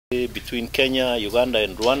between Kenya, Uganda,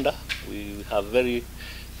 and Rwanda. We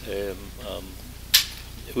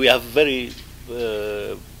have very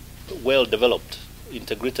well-developed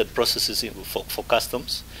integrated processes for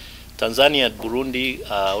customs. Tanzania and Burundi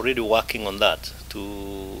are already working on that to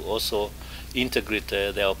also integrate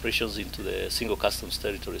their operations into the single customs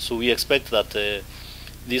territory. So we expect that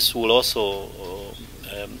this will also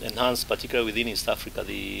enhance, particularly within East Africa,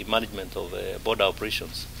 the management of border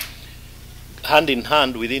operations. Hand in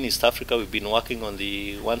hand within East Africa, we've been working on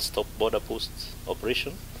the one-stop border post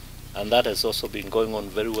operation, and that has also been going on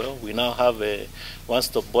very well. We now have a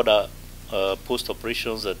one-stop border post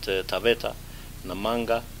operations at Taveta,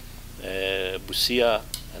 Namanga, Busia,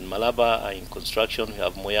 and Malaba are in construction. We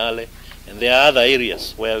have Moyale, and there are other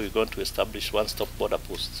areas where we're going to establish one-stop border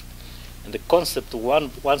posts. And the concept of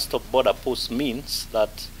one-stop border post means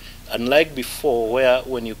that, unlike before, where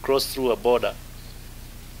when you cross through a border,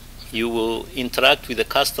 you will interact with the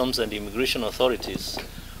customs and immigration authorities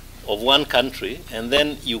of one country, and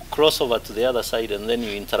then you cross over to the other side, and then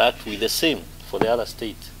you interact with the same for the other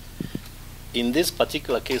state. In this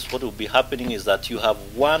particular case, what will be happening is that you have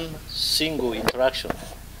one single interaction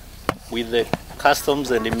with the customs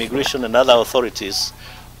and immigration and other authorities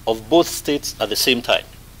of both states at the same time.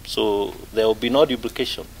 So there will be no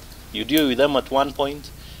duplication. You deal with them at one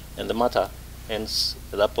point, and the matter ends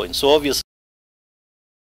at that point. So obviously,